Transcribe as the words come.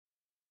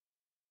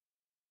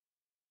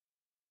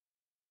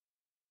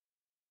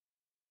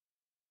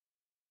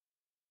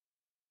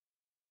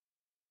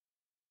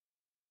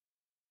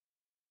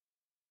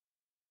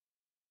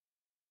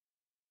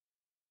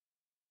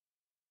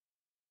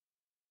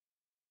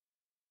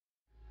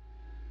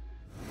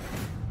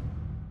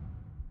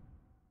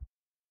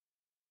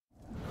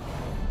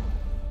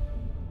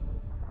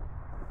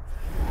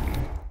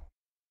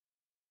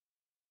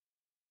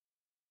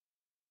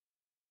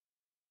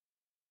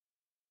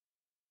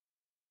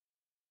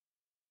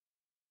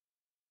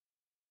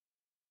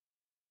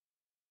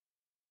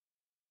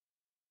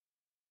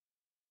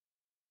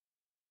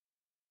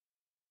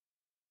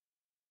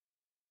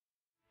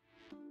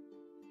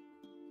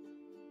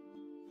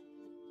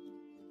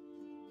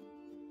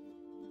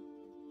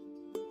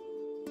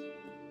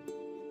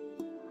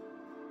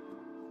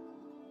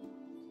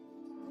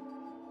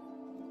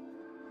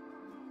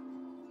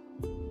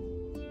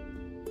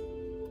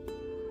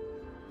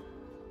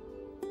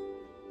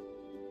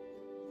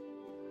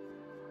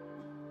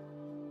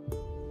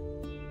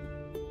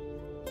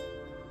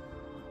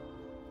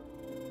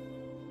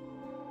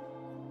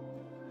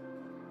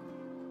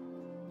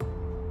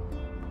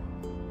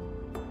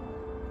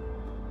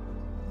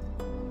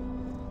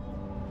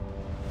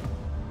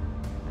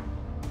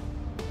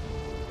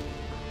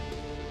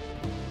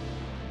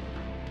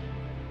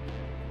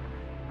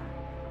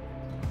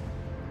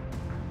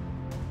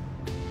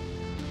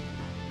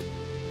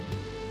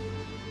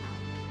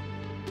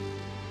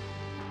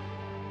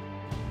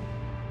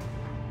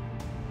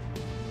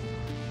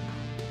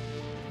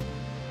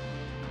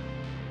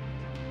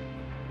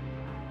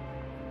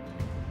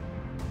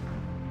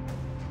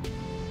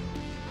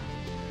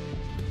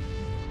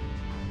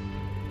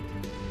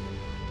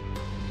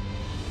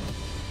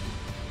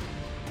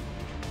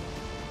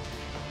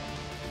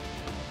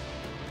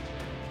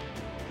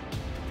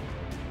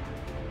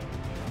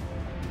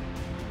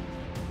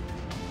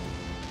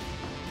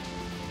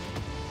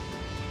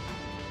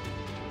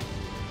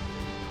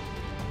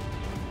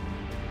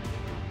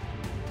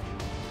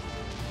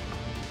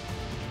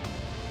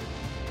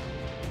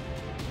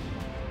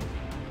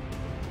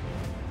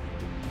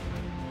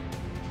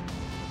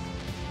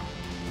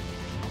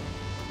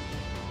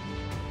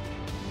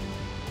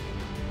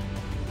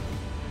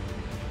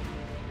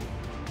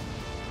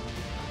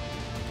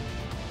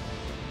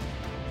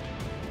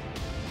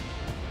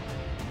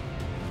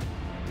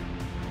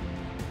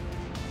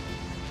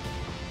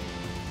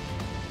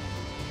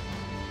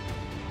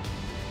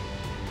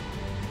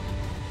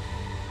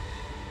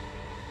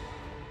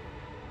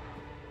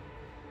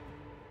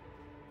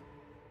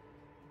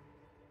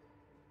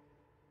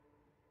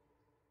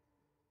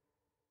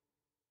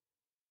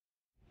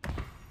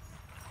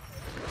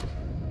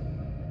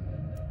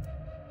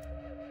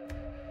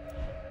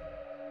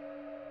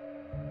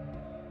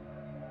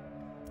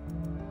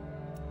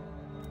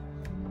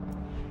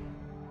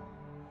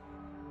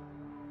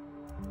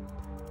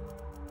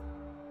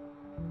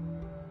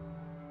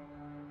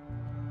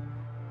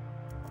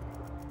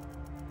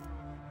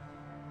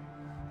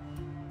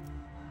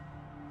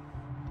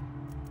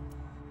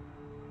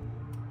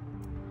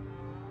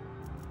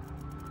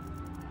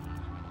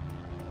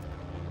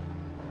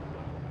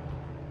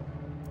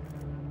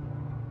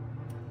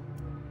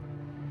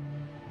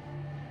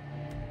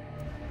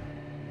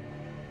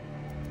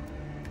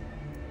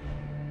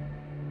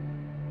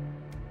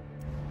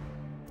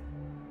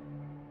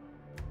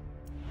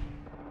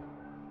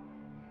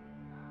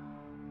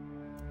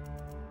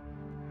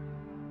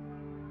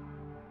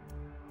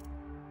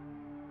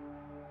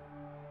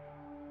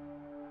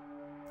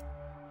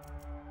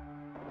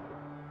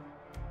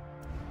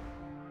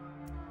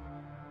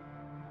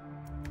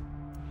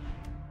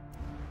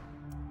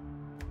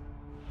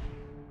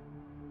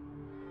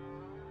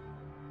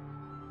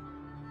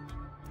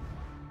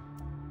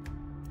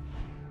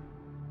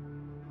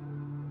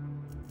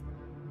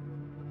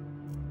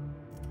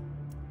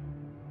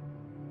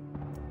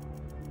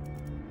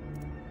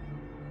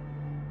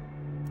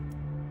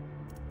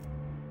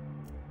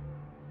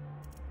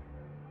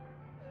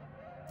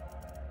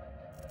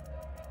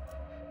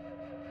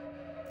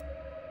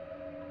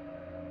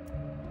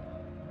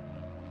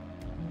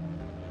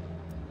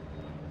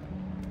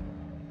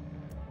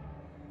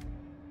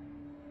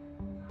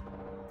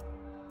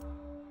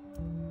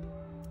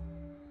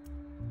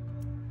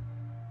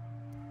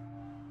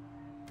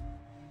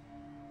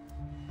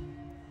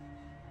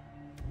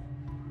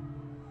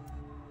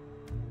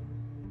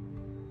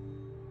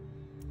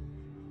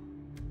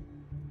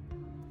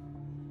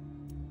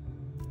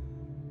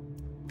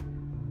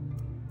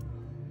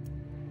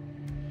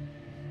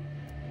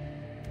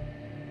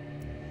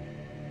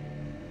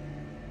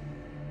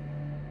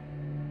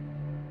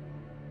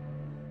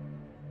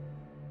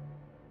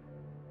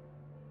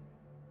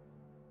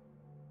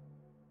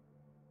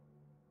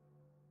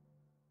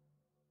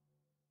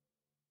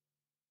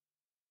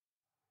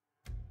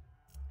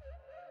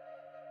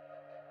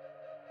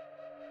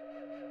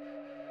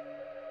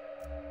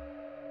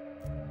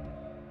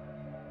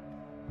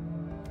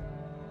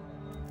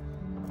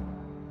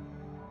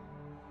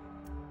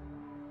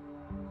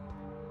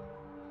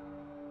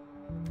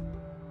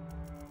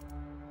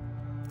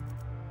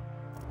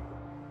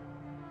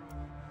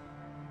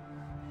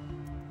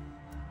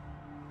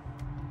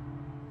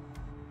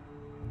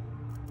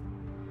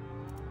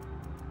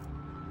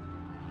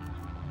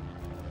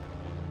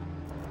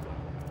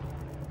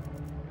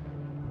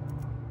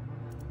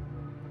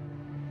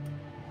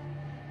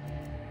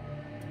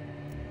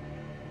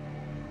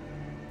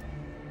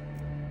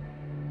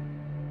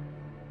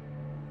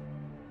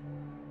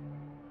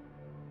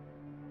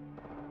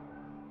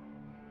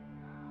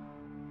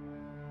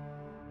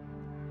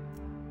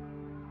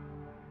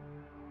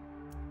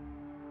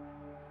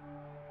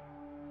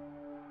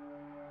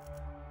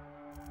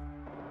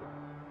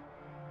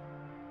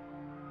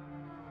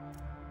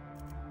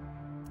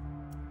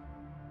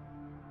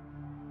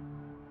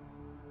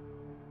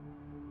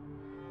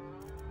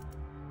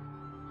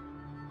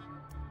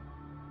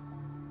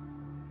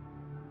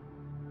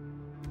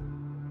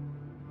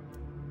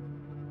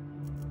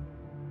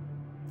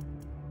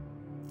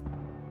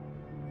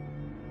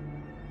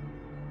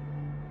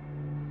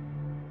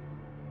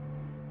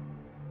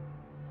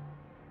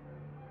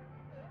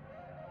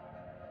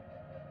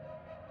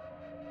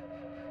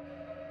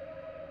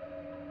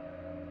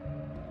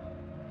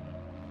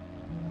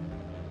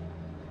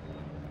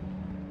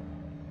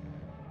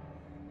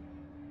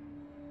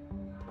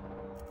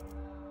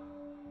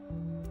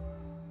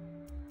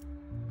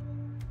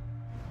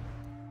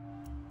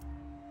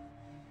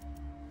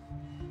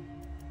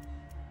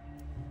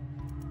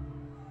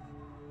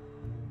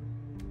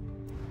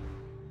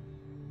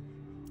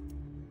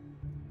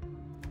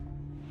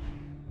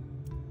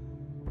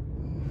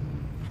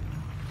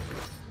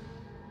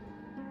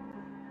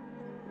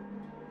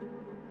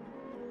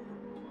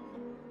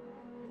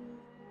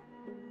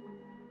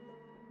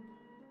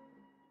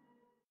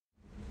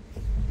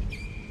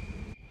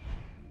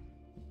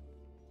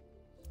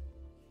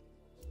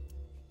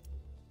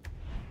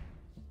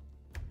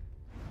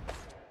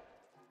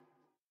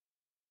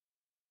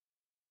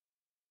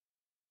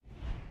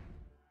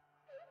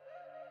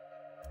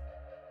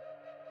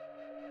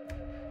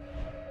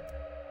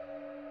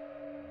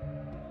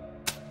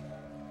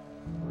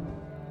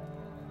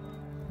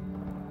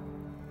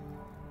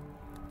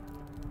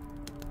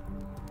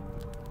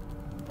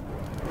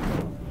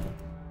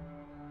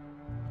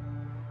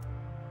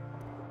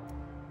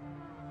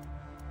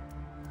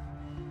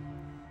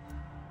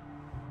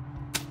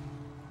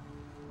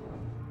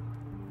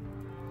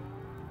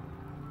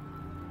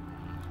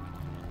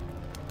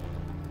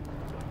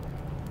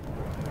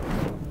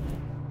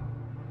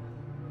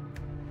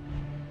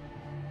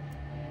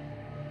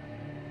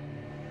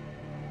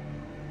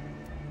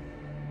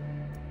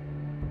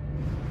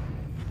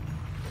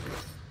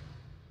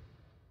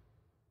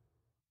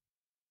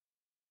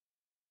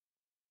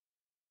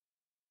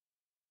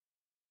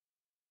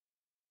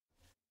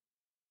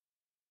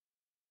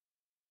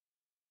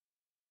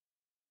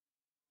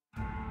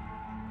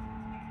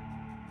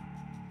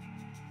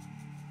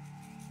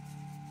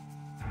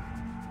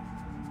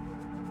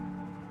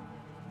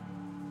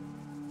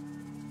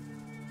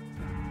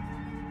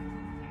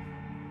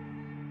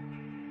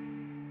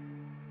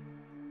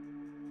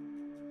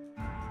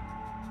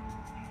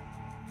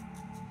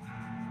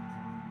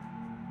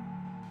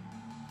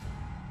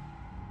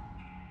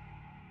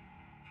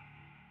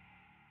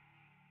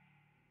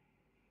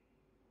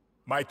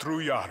My true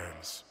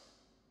Yarans,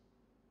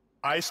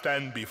 I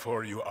stand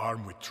before you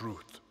armed with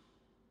truth.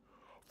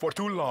 For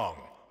too long,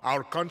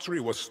 our country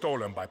was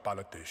stolen by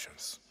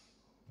politicians.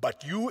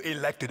 But you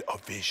elected a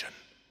vision,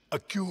 a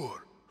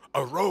cure,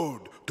 a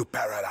road to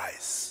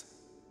paradise.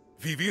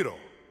 Viviro,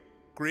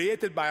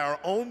 created by our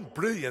own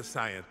brilliant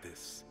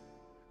scientists.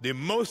 The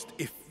most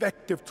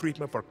effective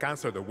treatment for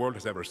cancer the world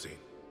has ever seen.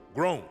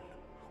 Grown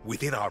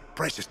within our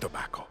precious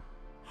tobacco.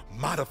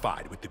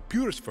 Modified with the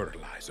purest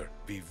fertilizer,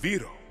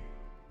 Viviro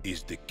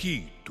is the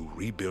key to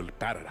rebuild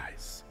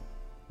paradise.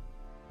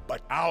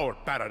 But our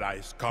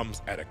paradise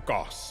comes at a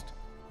cost.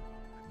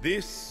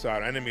 This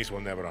our enemies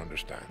will never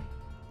understand.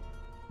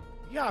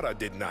 Yara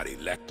did not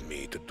elect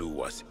me to do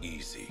what's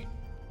easy,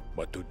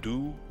 but to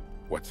do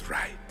what's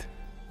right.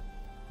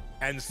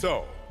 And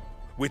so,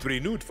 with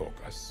renewed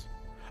focus,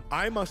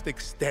 I must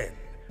extend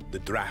the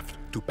draft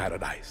to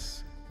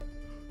paradise.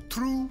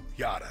 True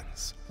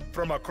Yarans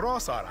from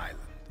across our island,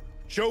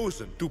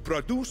 chosen to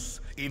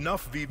produce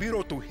enough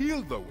Viviro to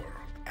heal the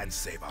world and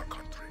save our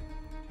country.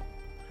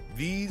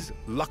 These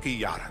lucky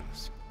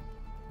Yarans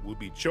will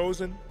be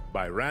chosen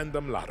by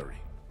random lottery.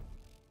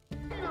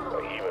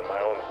 Even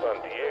my own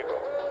son Diego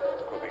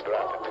could be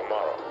drafted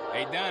tomorrow.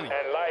 Hey, Danny.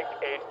 And like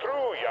a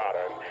true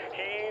Yaran,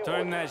 he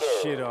Turn would that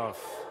serve shit off.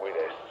 with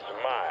a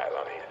smile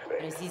on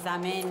his face.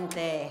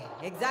 Precisamente.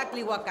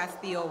 Exactly what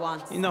Castillo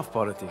wants. Enough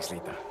politics,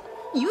 Lita.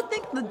 You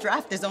think the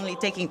draft is only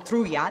taking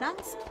true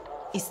Yarans?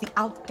 It's the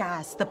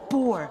outcasts, the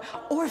poor,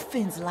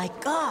 orphans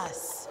like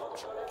us.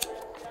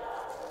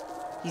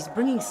 He's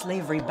bringing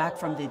slavery back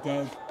from the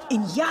dead.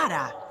 In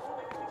Yara!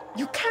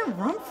 You can't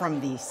run from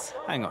this.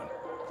 Hang on.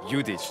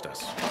 You ditched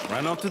us.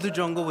 Ran off to the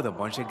jungle with a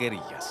bunch of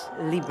guerrillas.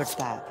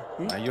 Libertad.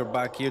 Now you're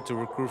back here to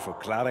recruit for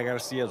Clara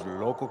Garcia's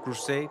local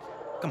crusade?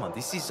 Come on,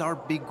 this is our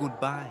big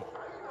goodbye.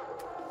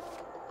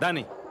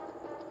 Danny,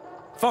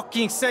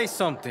 fucking say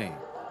something!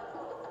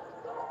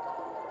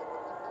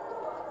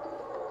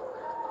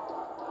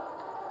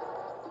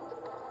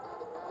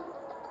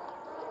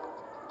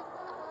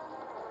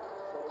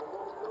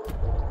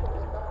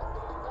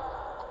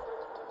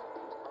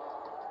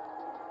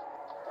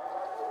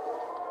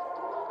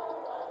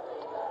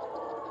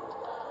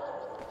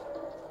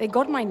 They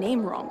got my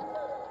name wrong.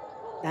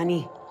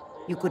 Danny,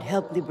 you could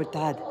help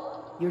Libertad.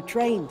 You're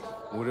trained.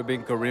 Would have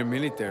been career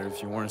military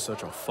if you weren't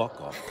such a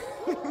fuck-up.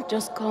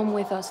 Just come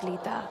with us,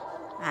 Lita.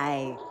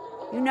 Aye,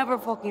 you never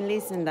fucking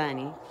listen,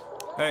 Danny.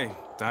 Hey,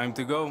 time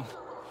to go.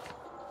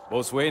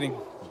 Boat's waiting.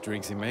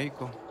 Drinks in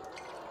Mexico.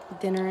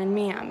 Dinner in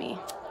Miami.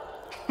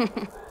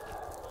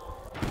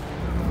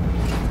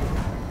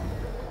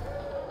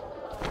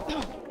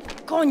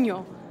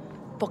 Coño!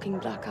 Fucking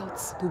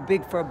blackouts. Too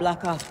big for a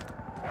blackout.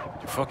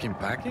 You fucking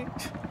packing?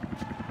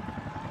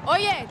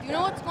 Oye, do you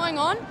know what's going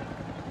on?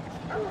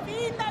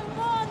 Draftees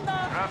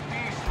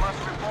must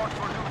report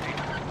for duty.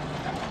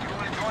 You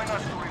will join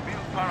us to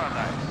rebuild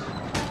paradise.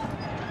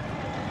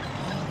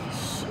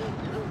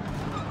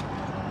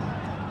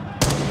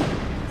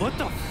 What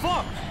the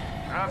fuck?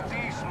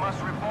 Draftees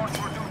must report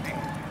for duty.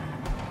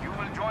 You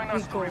will join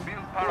us to Go.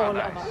 rebuild All of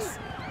paradise. us.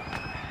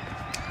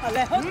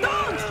 Alejo,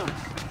 don't!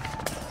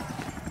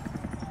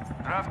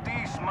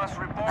 Draftees must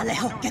report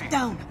Alejo, for duty. get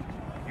down!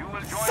 You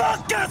will join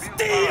Fuck us to rebuild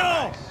Castillo!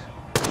 paradise.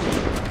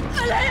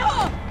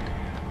 Alejo!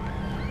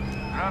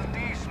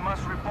 Draftees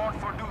must report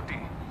for duty.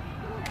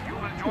 You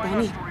will join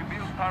Danny, us to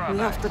rebuild paradise. we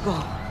have to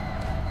go.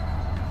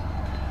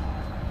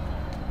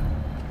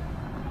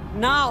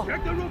 Now!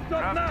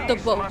 Draftees The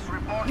boat. must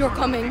report You're for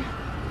coming. duty.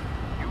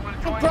 You will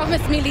join us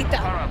Promise to me, rebuild Lita.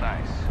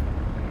 Paradise.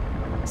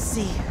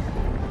 See.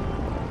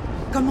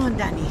 Come on,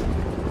 Danny.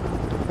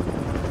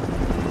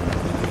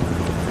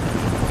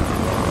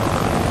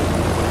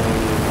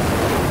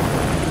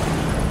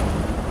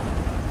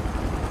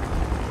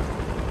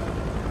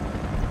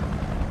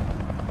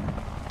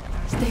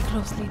 Stay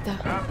close, Lita.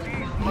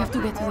 Draftees We have to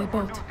must get to the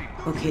report boat.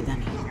 for duty. Okay,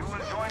 Danny. You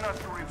will join us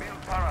to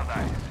rebuild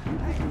paradise.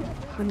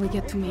 When we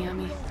get to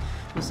Miami.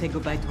 We'll say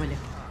goodbye to Alejo.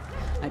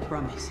 I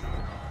promise.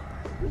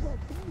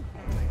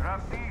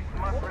 Draftees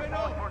must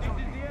report for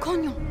duty.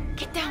 Coño,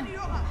 get down.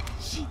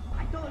 Shit.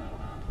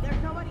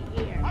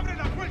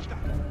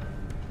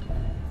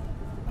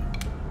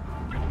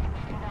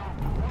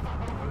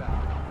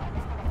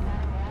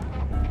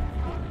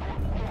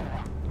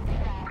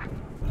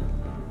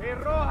 Hey,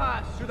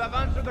 Rojas, should have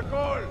answered the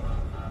call.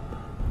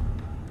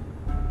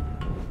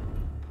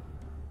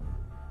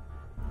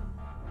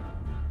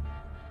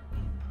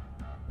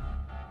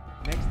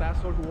 Next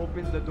asshole who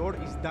opens the door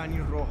is Danny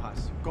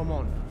Rojas. Come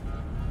on.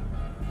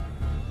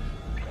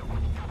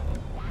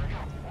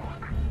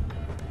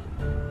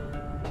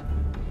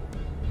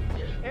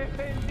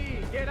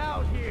 FND, get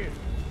out here!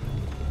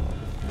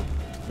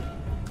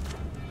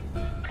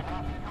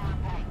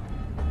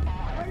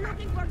 We're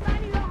looking for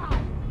Danny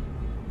Rojas!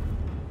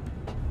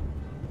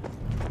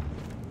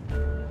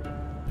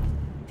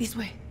 This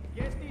way.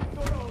 Get this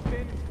door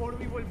open or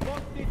we will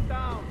bust it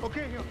down.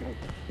 Okay.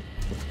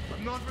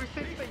 I'm not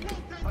resisting.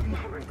 I'm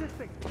not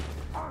resisting.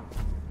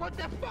 What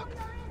the fuck?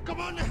 Come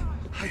on!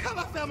 I have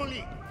a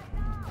family!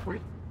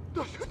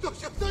 Come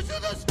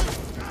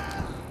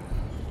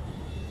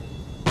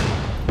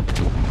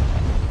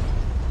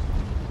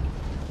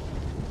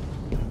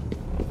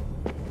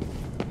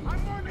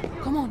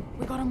on,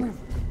 we gotta move.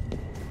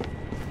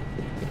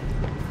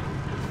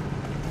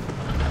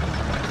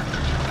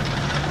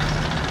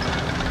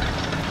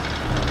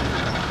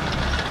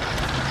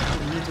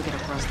 We need to get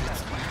across that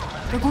square.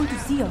 They're going to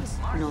see us.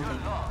 No, they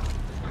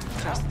won't.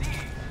 Trust me.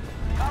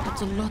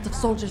 That's a lot of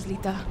soldiers,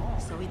 Lita.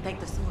 So we take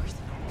the sewers.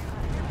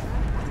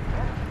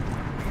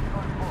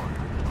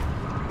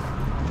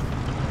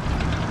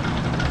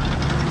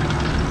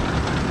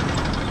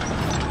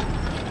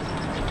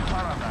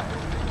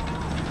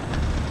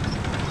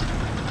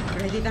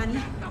 Ready,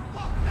 Danny?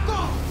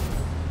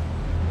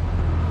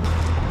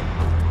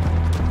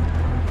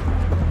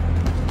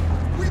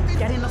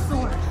 Get in the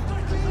sewer.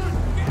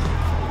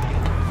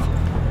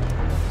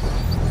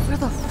 Where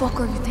the fuck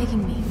are you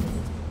taking me?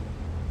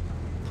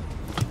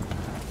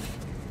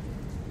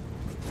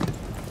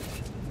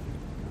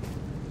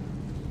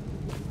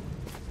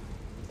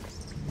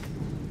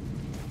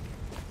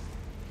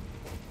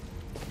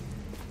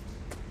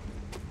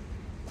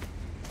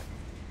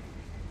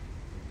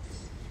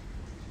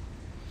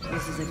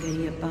 This is a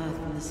guerrilla path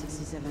from the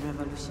 67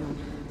 Revolution.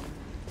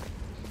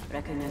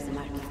 Recognize the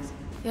markings?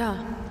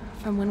 Yeah,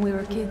 from when we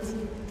were kids.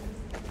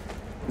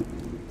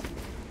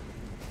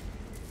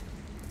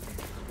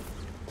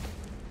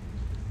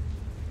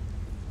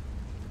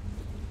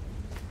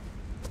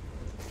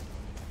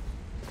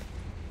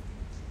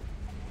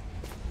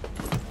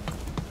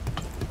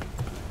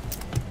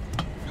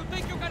 You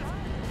think you can...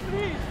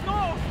 Please,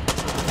 no!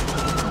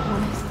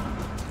 Honest,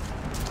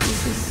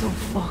 this is so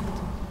fucked.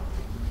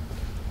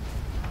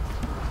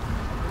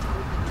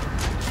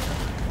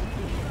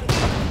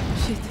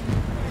 Shit.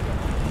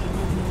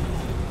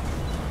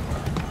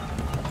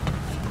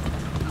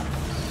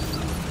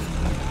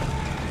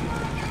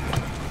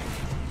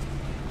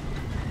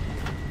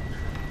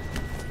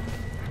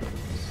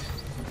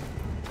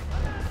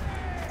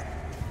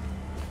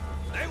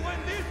 They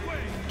went this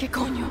way! ¿Qué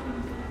coño?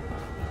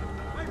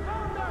 I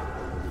found them!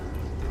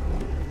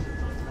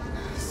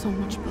 So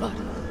much blood.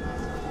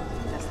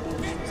 That's the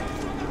entrance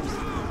to the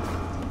university.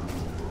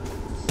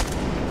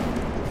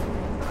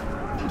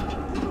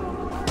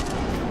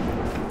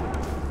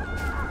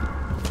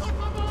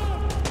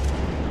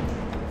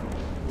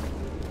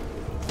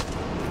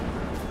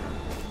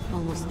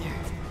 Almost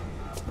there.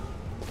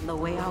 The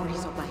way out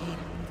is up ahead.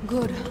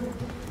 Good.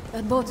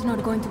 That boat's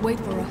not going to wait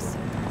for us.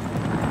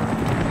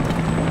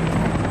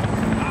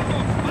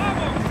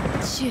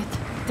 Shit.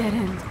 Dead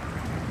end.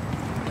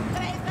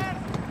 Traitors!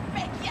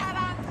 Fake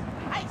Yarans!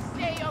 I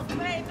say you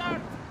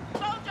traitors!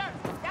 Soldiers!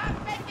 There are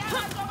fake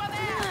Yarans over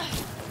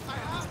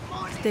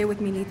there! Stay with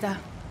me, Lita.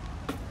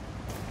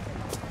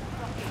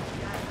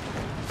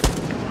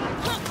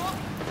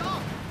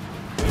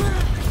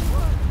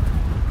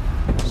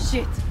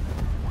 Shit.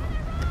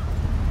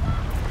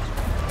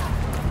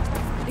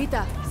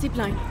 Rita,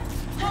 zipline.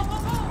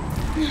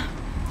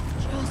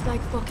 Just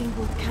like fucking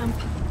boot camp.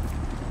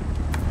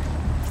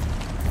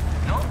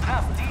 No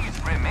draftees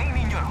remain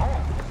in your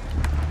home.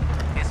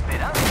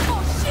 Esperanza.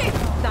 Oh shit!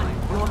 Danny,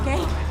 you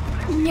okay?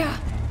 Yeah.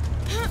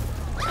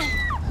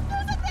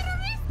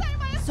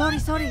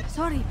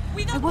 Sorry.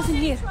 I wasn't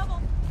here.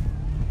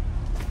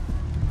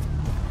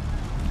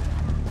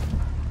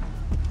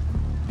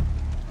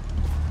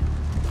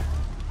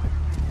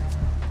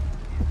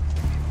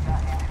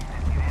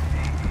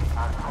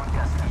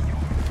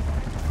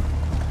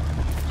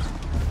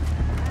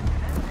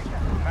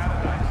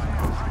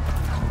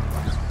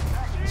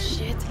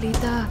 Shit,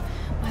 Lita.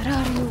 Where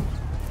are you?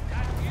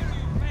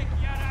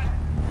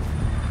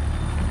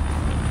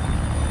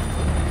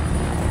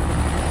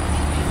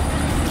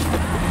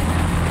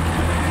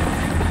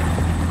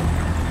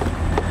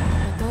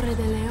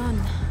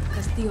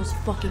 Castillo's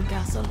fucking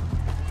castle.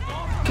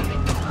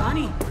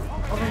 Danny,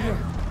 over here.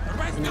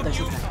 Another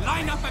zipline.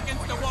 Line up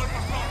against the wall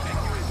for protection!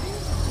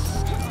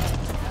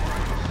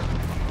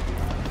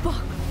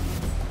 Fuck!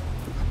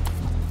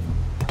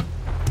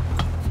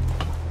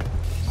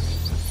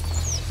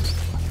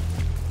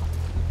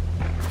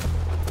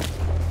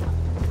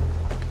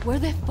 Where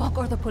the fuck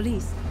are the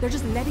police? They're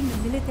just letting the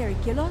military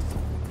kill us?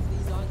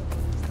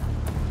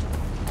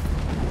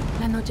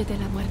 La noche de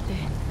la muerte.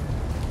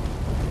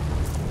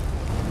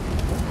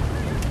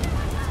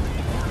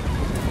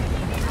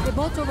 The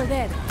boat's over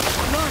there.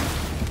 Run!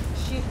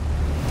 Shit.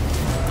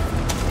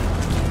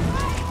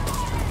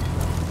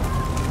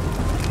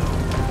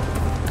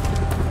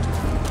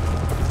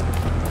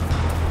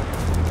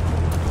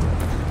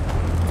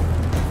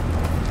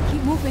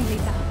 Keep moving,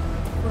 Lita.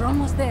 We're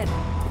almost there.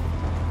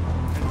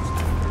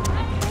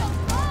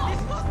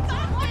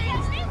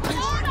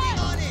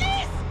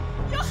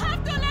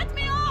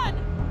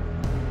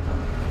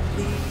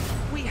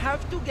 We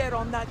have to get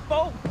on that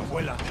boat.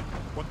 Abuela,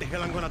 what the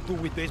hell I'm gonna do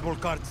with baseball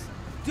cards?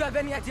 Do you have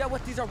any idea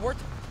what these are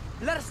worth?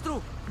 Let us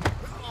through.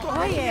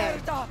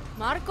 Quiet!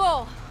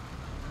 Marco!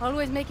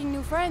 Always making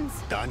new friends.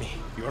 Danny,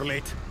 you're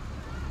late.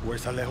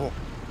 Where's Alejo?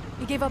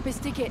 He gave up his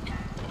ticket.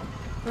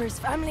 For his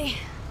family.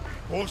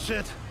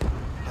 Bullshit.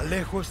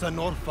 Alejo's an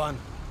orphan.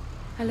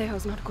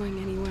 Alejo's not going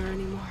anywhere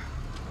anymore.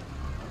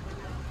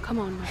 Come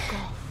on, Marco.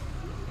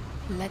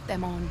 Let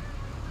them on.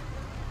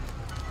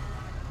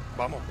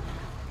 Vamos.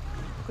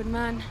 Good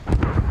man.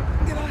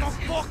 Get on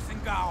the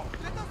boxing gown!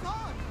 Let us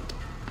on!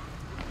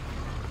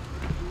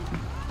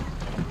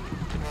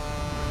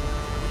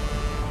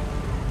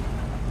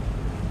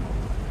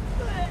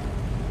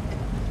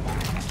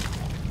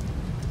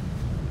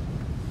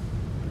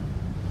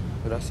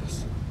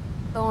 Gracias.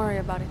 Don't worry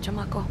about it,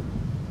 chamaco.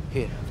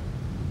 Here.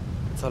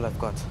 That's all I've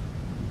got.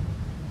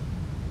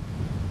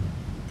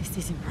 This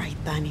isn't right,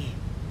 Danny.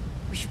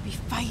 We should be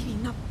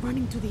fighting, not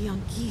running to the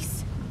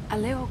Yankees.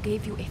 Alejo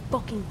gave you a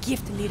fucking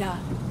gift, Lira.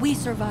 We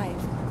survive.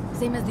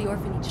 Same as the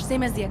orphanage,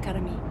 same as the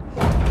academy.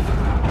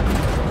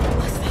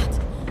 What's that?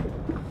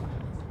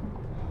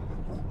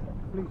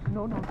 Please,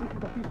 no, no, this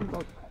is a fishing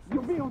boat.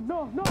 Dios mío,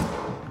 no, no!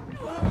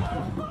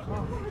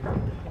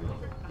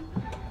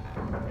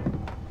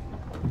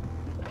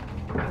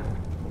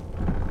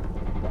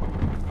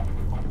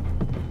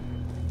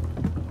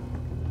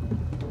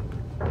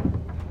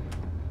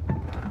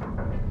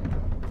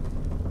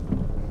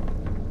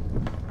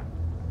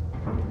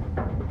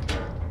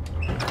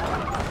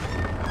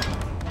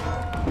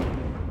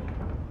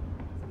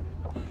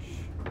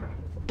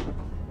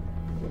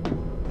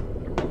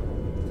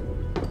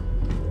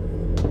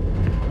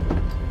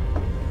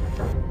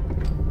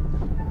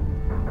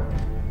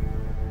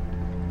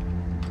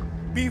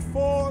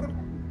 Before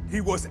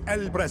he was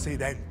El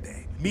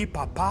Presidente, mi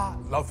papa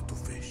loved to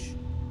fish.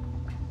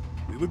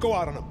 We would go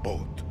out on a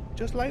boat,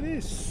 just like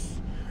this,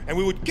 and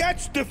we would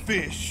catch the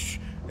fish,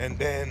 and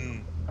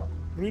then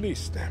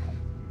release them.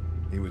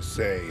 He would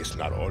say, it's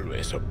not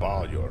always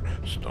about your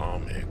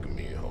stomach,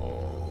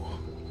 mijo.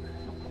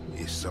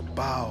 It's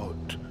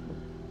about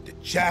the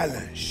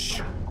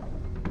challenge.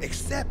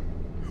 Except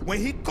when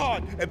he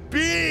caught a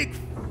big,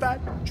 fat,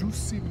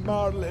 juicy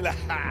marlin,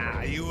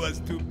 he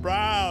was too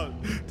proud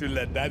to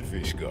let that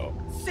fish go.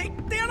 Sic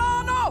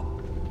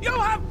Tirano! You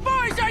have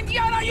poisoned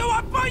Yara! You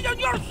have poisoned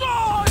your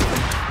soul!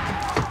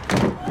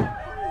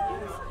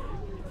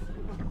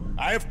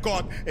 I have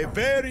caught a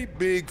very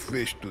big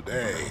fish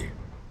today.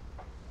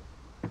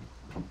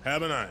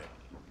 Haven't I,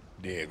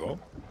 Diego?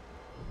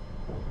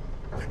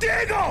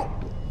 Diego!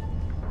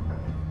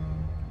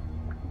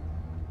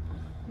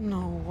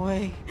 No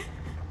way.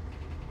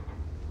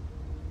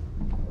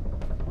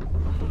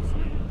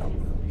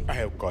 I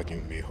have caught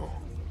you, mijo.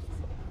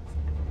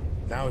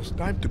 Now it's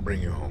time to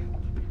bring you home.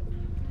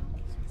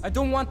 I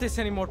don't want this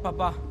anymore,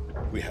 Papa.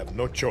 We have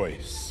no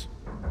choice.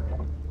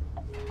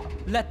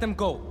 Let them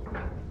go.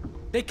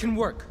 They can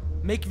work.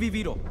 Make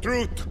Viviro.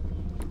 Truth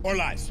or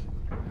lies?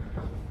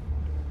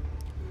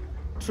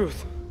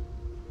 Truth.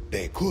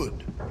 They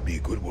could be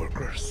good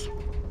workers.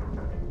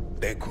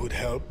 They could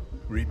help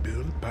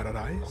rebuild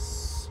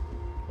paradise.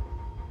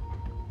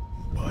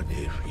 But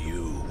if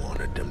you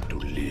wanted them to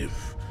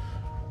live,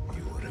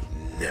 you would have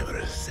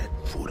never set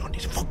foot on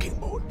this fucking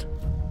boat.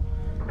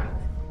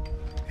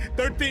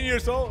 13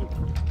 years old.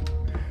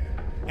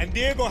 And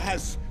Diego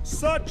has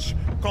such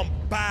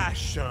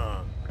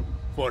compassion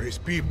for his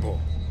people.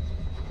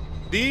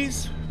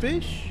 These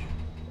fish,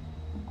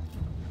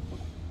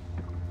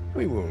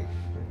 we will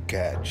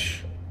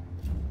catch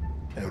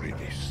and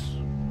release.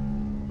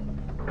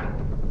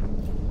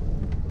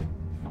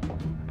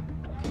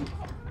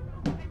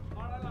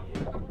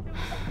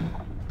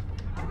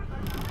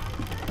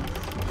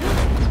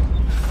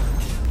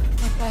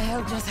 What the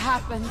hell just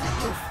happened?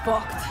 We're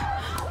fucked.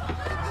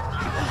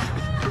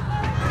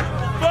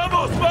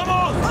 ¡Vamos,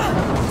 vamos!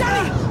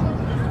 Danny!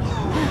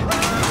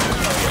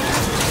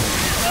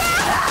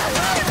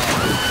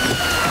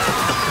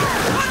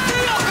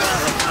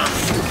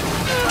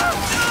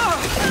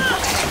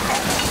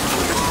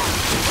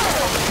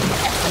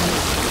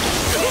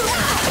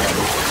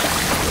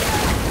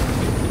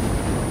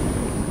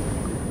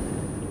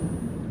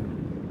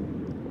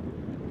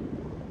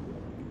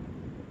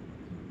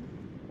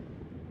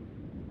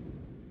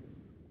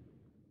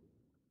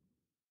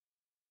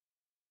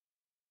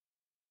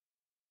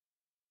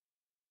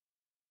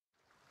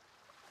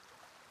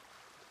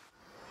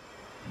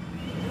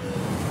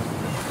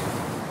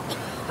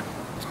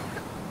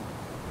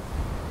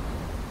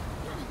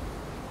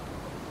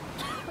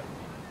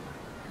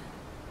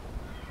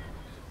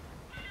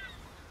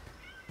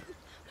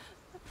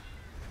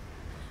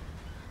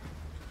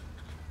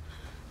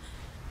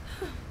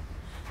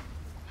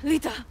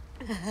 Lita!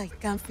 I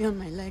can't feel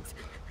my legs.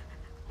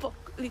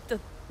 Fuck, Lita.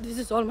 This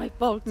is all my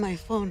fault. My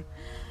phone.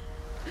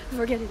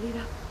 Forget it,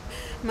 Lita.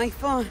 My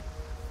phone.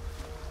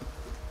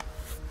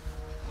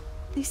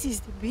 This is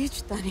the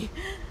beach, Danny.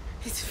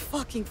 It's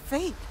fucking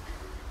fake.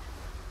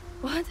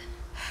 What?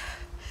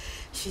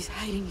 She's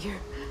hiding here.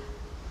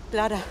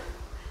 Clara,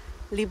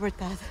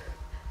 Libertad,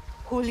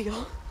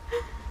 Julio.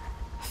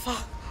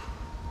 Fuck,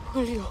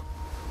 Julio.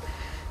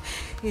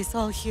 It's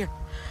all here.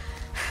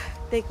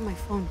 Take my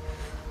phone.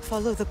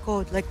 Follow the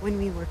code like when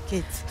we were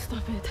kids.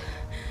 Stop it.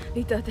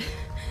 Lita,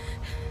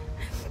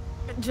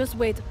 just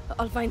wait.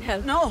 I'll find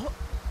help. No!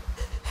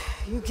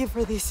 You give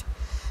her this.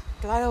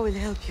 Clara will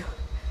help you.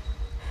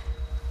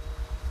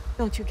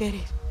 Don't you get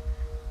it?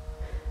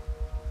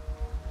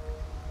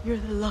 You're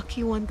the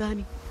lucky one,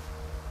 Dani.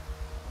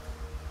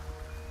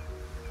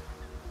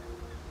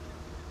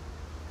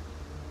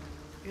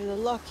 You're the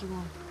lucky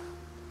one.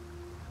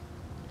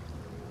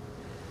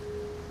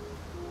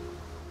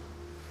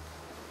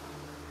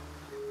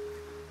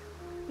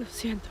 Lo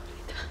siento,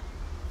 Rita.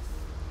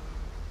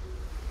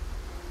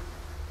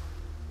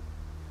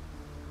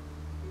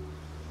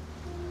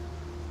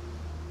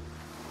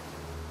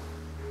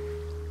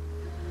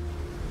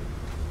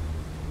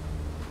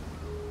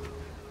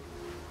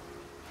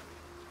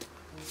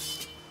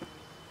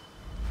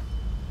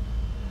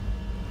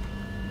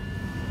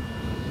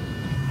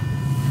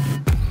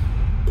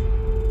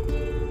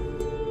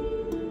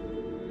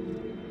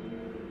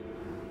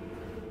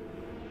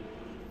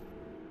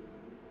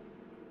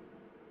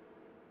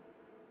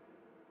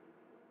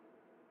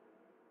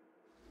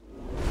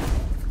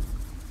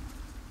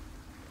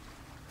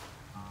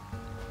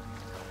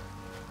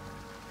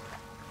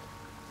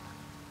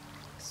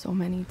 So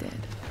many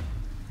dead.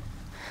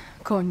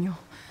 Coño.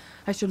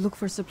 I should look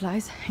for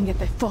supplies and get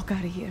the fuck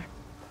out of here.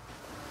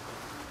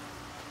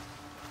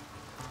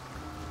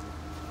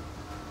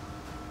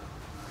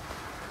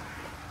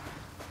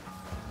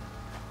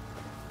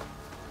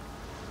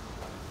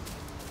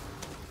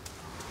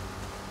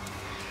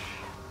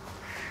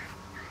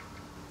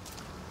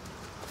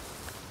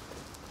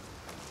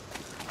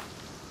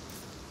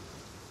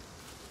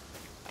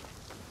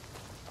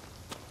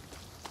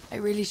 I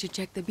really should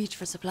check the beach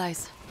for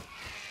supplies.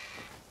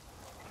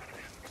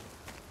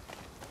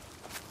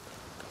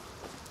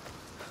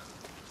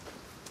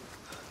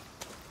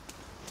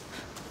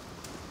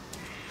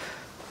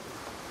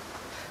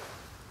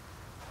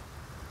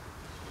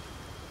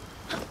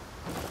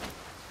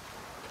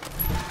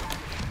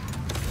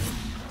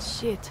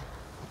 Shit.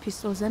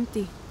 Pistol's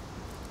empty.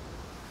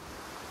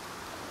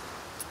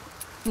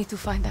 Need to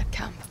find that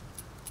camp.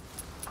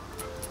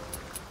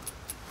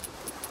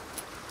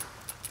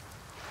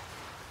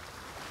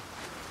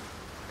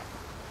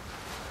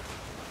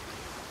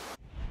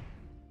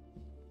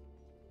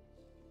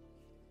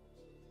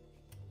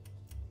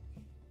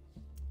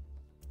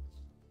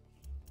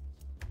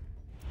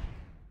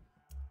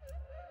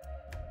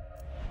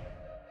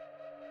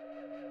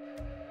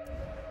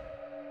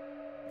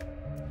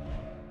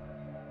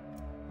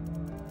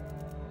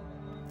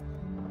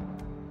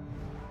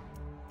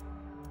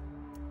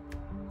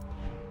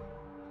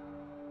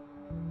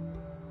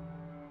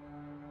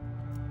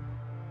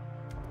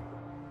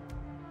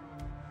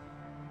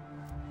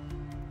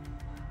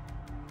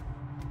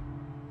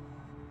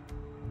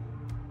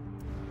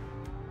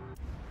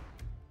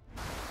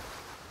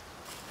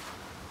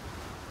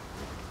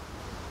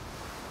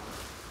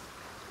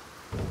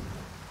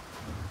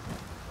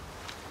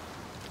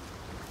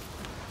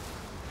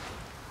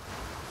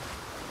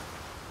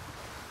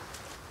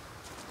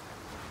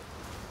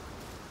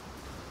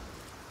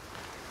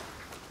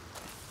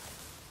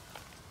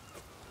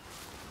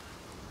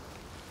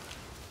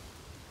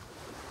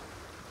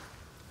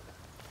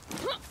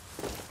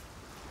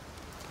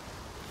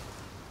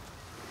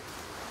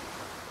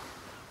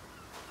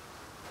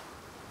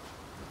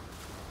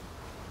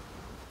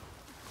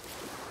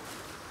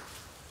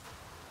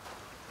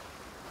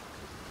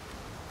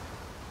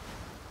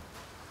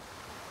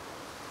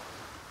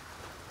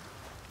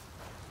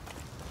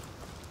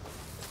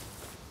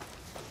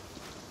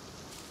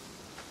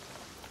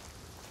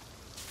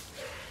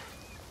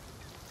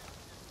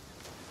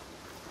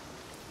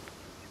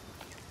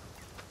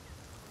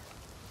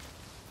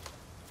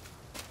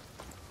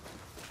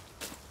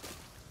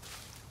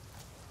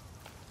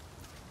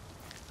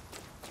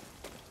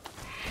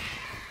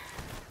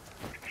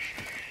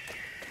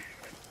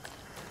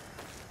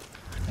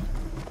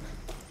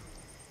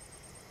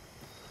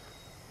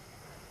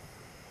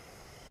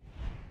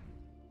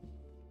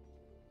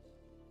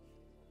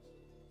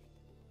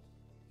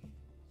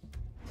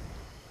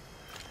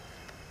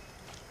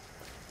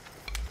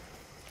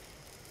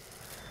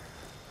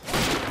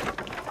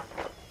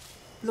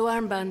 Blue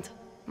armband.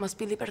 Must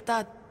be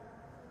Libertad.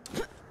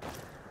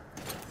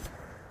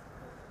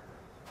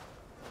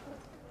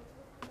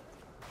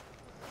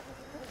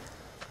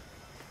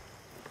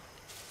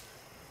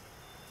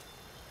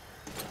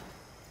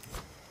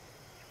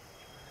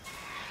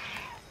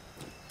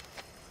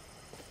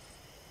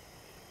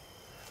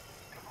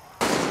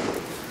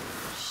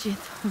 Shit,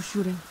 who's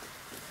shooting?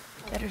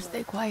 Better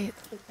stay quiet.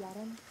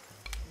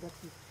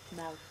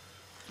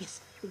 You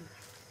stink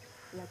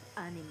like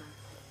animal.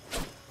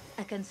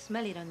 I can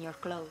smell it on your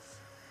clothes.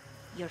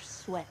 Your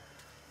sweat.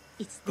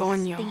 It's the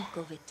Coño, stink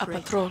of it. a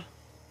patrol.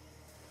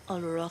 All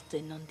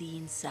rotten on the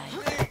inside.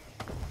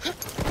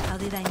 How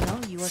did I know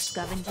you were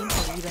scavenging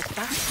for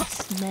Libertad? I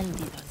smelled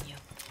it on you.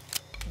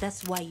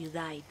 That's why you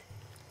died.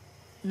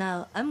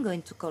 Now, I'm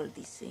going to call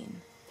this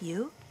in.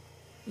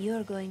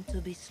 You're going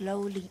to be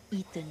slowly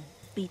eaten,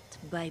 bit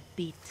by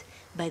bit,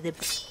 by the...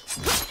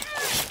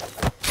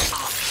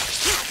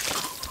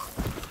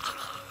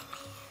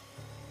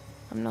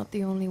 I'm not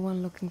the only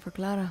one looking for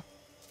Clara.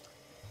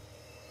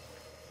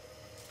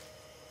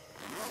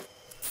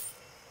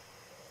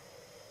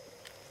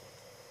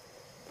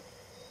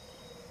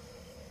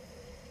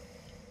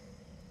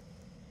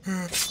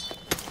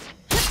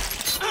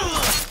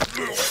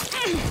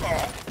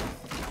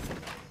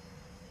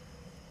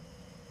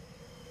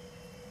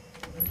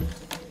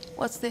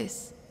 What's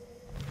this?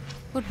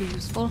 Would be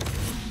useful.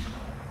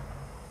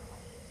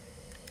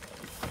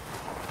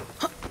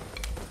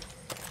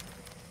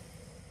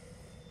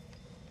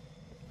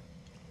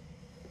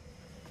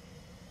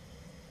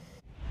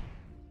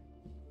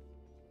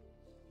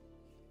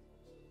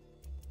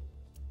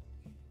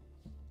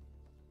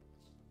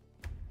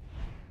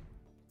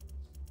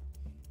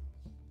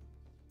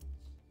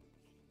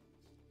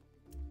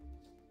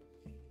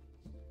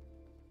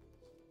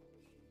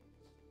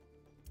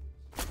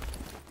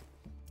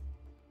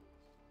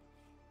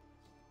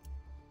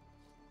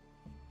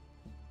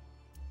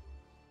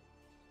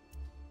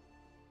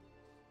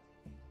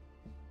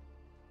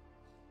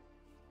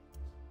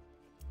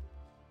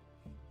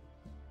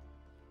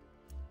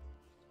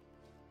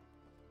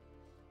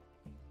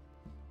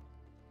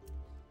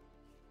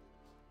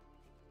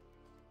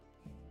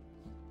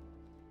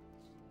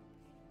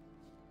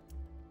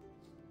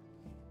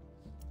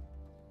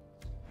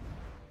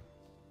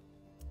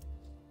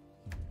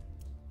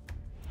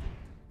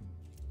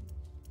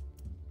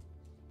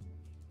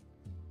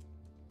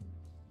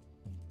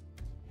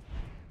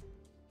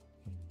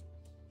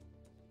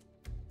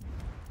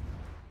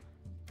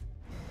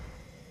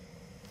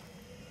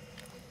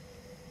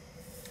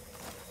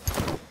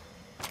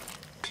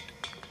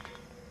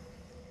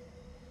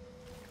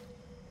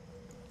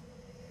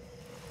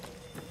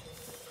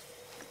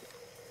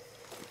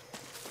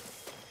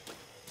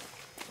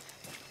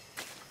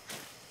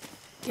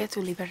 Get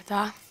to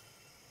Libertad,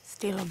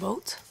 steal a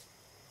boat,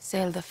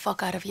 sail the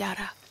fuck out of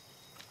Yara.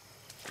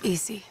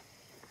 Easy.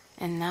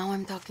 And now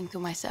I'm talking to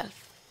myself.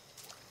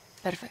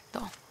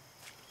 Perfecto.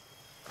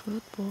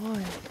 Good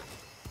boy.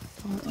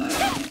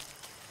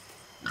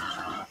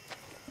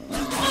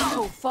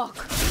 Oh, fuck.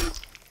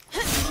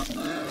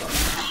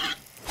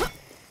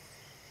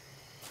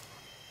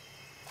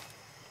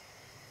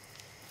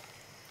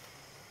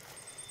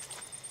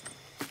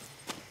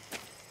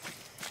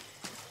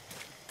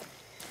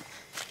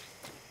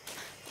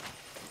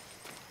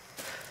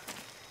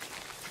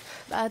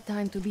 Bad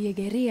time to be a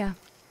guerrilla.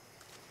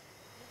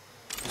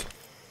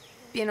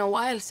 Been a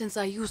while since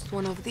I used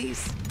one of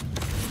these.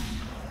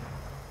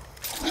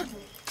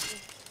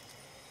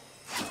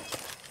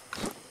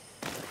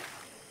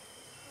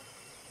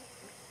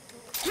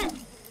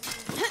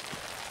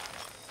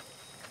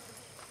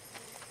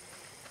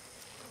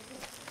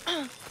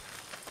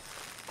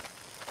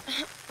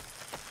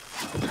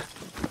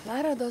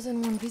 Lara doesn't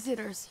want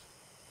visitors.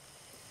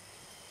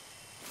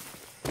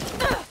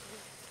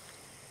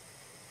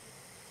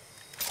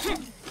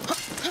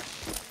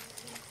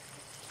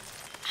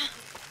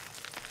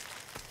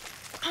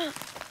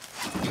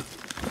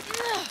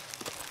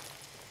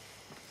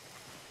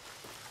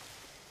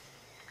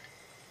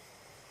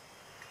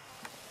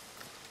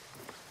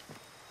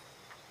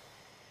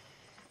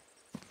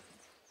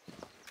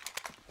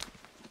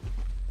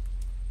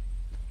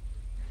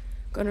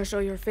 Gonna show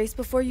your face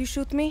before you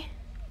shoot me?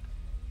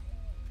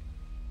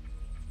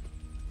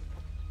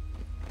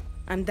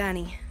 I'm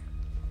Danny,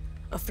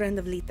 a friend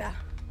of Lita.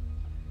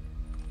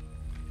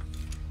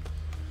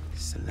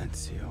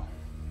 Silencio.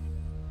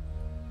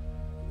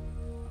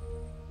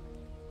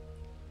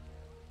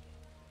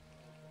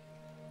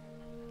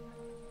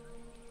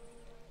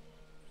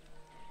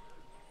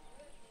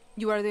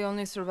 You are the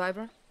only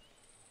survivor?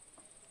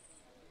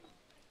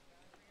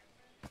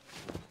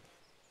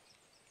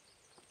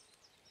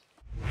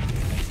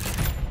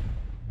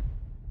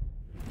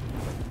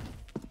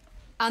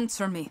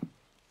 Answer me.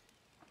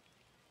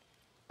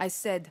 I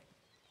said,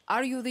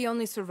 are you the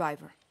only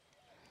survivor?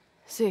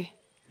 Si.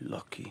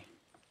 Lucky.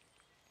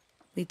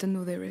 Lita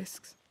knew the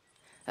risks.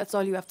 That's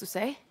all you have to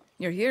say?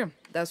 You're here.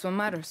 That's what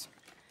matters.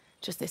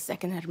 Just a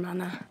second,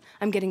 hermana.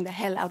 I'm getting the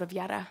hell out of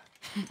Yara.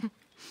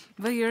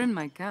 But you're in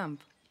my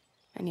camp.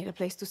 I need a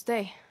place to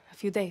stay. A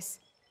few days.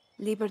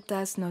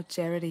 Libertad's no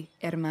charity,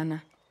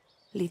 hermana.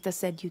 Lita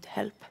said you'd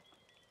help.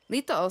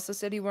 Lita also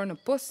said you weren't a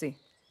pussy.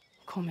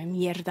 Come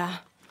mierda.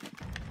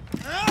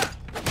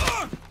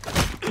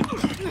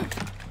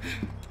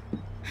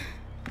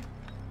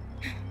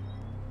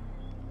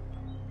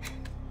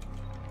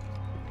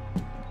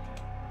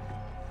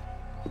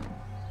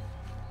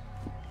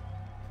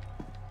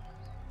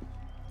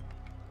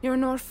 You're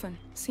an orphan,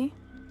 see?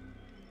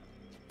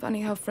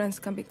 Funny how friends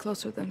can be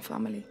closer than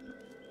family.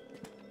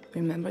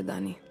 Remember,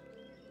 Danny,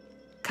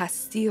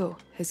 Castillo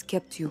has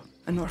kept you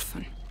an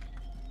orphan.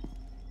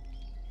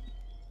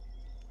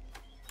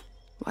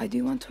 Why do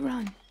you want to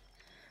run?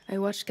 I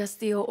watched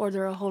Castillo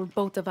order a whole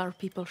boat of our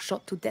people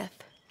shot to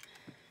death.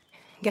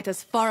 Get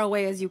as far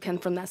away as you can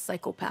from that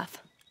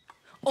psychopath.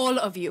 All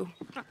of you.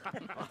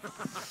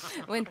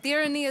 When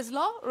tyranny is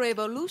law,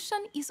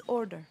 revolution is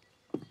order.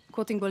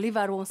 Quoting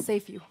Bolivar won't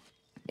save you.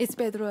 It's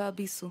Pedro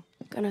Albizu.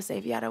 Gonna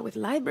save Yara with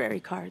library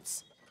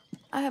cards.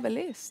 I have a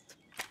list.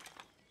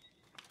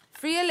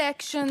 Free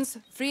elections,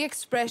 free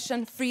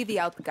expression, free the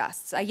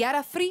outcasts. A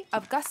Yara free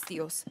of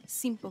Castillos.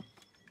 Simple.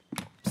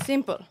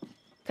 Simple.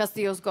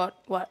 Castillo's got,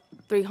 what,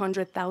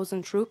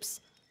 300,000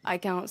 troops. I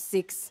count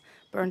 6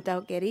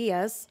 burnt-out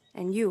guerrillas,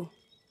 and you,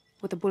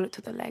 with a bullet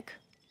to the leg.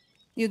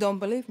 You don't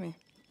believe me?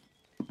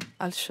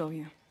 I'll show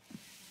you.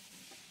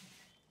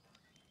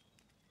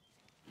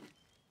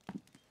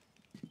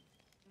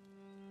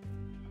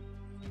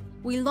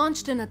 We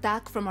launched an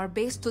attack from our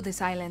base to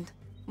this island.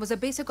 It was a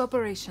basic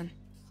operation.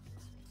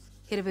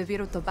 Hit a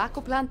Viviro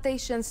tobacco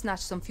plantation,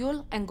 snatch some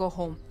fuel, and go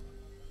home.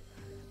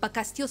 But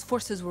Castillo's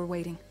forces were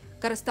waiting.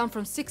 Got us down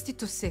from 60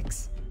 to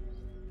 6.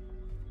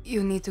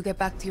 You need to get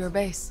back to your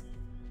base.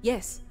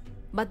 Yes,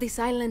 but this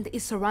island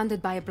is surrounded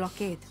by a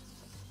blockade.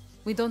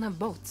 We don't have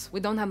boats,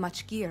 we don't have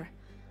much gear.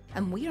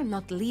 And we are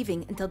not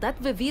leaving until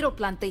that Viviro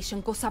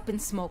plantation goes up in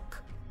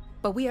smoke.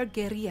 But we are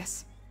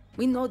guerrillas.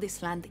 We know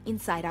this land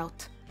inside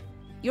out.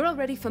 You're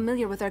already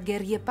familiar with our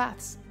guerrilla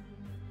paths.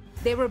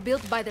 They were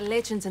built by the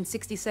legends in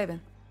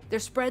 67. They're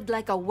spread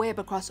like a web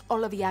across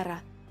all of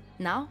Yara.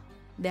 Now,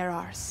 they're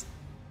ours.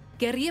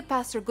 Guerrilla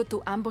paths are good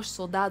to ambush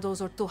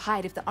soldados or to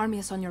hide if the army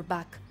is on your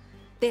back.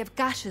 They have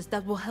caches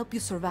that will help you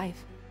survive.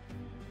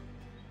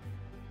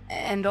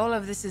 And all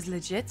of this is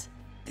legit?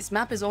 This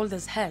map is old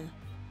as hell.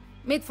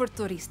 Made for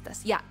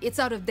turistas. Yeah, it's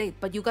out of date,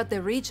 but you got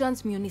the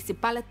regions,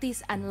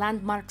 municipalities, and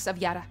landmarks of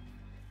Yara.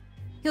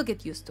 You'll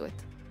get used to it.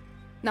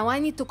 Now I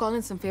need to call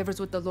in some favors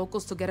with the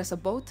locals to get us a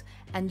boat,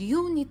 and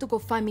you need to go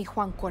find me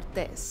Juan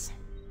Cortez.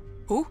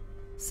 Who?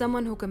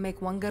 Someone who can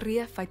make one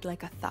guerrilla fight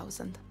like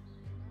 1,000.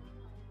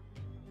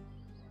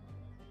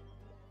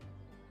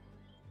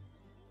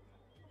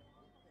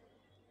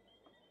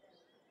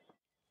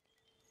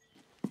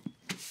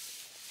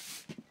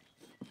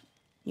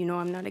 You know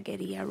I'm not a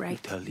guerrilla, right? You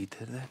tell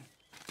Lita that?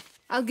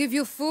 I'll give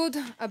you food,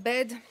 a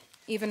bed,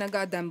 even a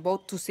goddamn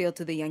boat to sail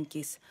to the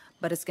Yankees.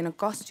 But it's gonna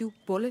cost you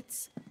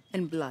bullets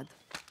and blood.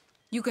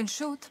 You can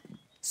shoot,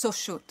 so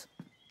shoot.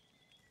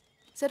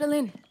 Settle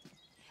in,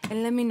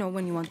 and let me know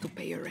when you want to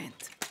pay your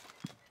rent.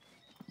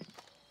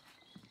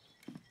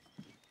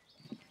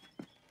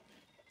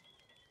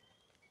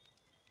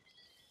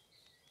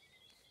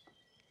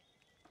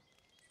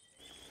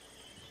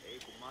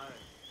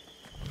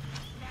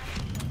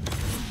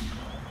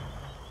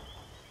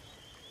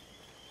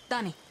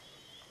 Dani.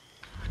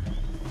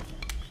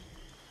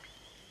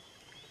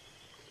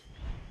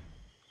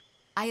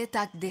 I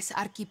attacked this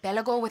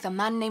archipelago with a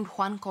man named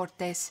Juan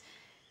Cortez.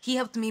 He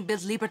helped me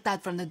build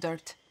Libertad from the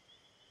dirt.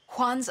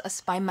 Juan's a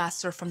spy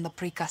master from the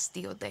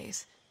pre-Castillo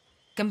days.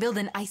 Can build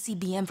an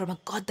ICBM from a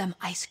goddamn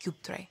ice cube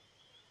tray.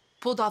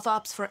 Pulled off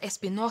ops for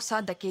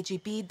Espinosa, the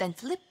KGB, then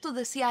flipped to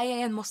the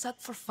CIA and Mossad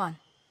for fun.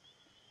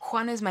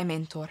 Juan is my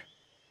mentor.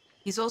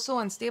 He's also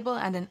unstable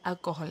and an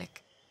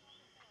alcoholic.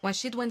 When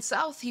shit went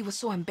south, he was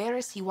so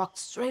embarrassed he walked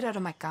straight out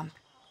of my camp.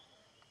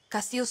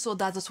 Castillo's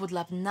soldados would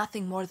love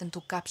nothing more than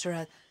to capture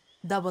a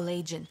double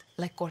agent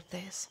like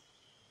Cortez.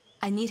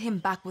 I need him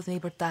back with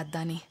Libertad,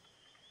 Dani.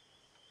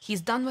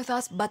 He's done with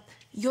us, but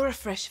you're a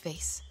fresh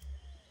face.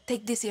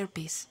 Take this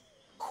earpiece.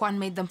 Juan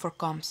made them for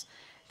comms,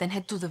 then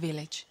head to the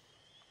village.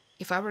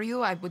 If I were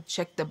you, I would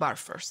check the bar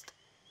first.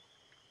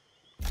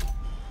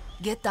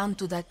 Get down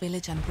to that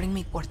village and bring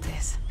me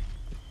Cortez.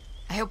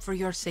 I hope for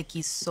your sake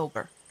he's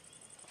sober.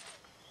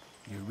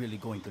 You're really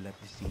going to let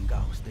this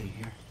Zingao stay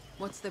here?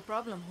 What's the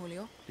problem,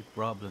 Julio? The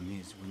problem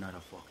is we're not a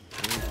fucking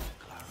prison,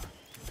 Clara.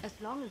 As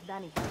long as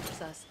Dani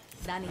helps us,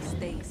 Dani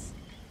stays.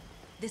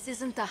 This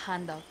isn't a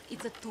handout,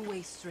 it's a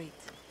two-way street.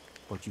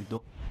 But you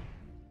don't...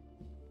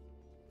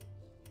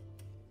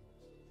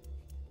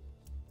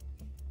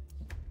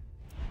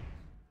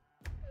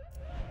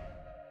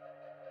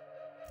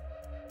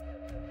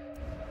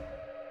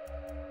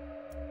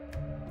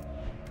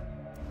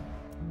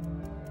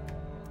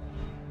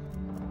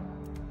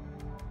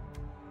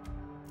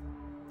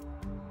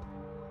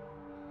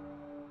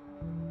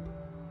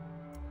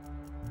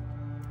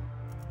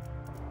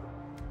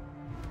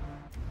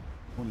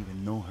 I don't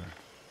even know her.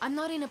 I'm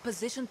not in a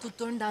position to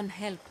turn down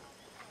help.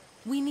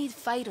 We need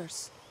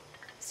fighters.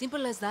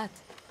 Simple as that.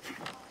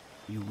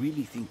 You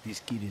really think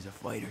this kid is a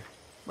fighter?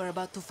 We're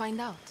about to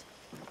find out.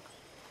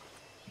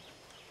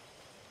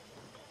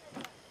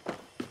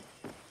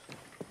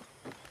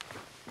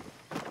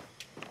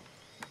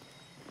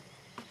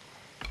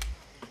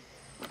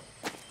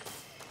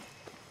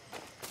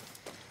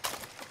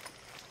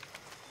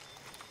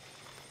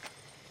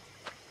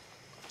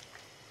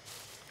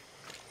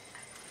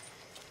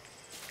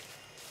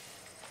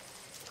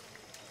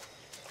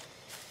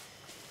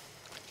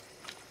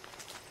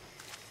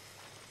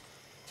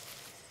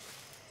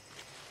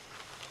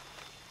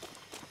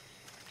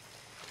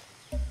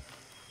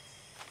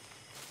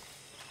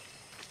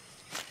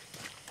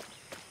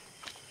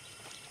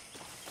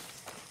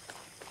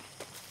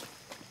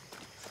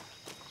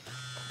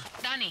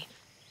 Dani,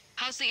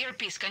 how's the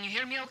earpiece? Can you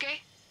hear me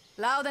okay?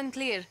 Loud and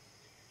clear.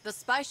 The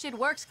spy shit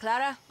works,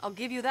 Clara. I'll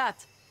give you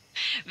that.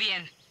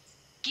 Bien.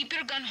 Keep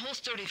your gun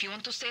holstered if you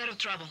want to stay out of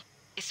trouble,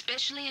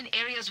 especially in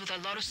areas with a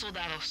lot of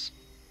soldados.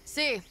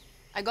 Sí,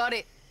 I got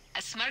it.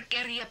 A smart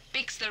guerrilla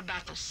picks their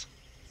battles.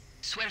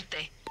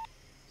 Suerte.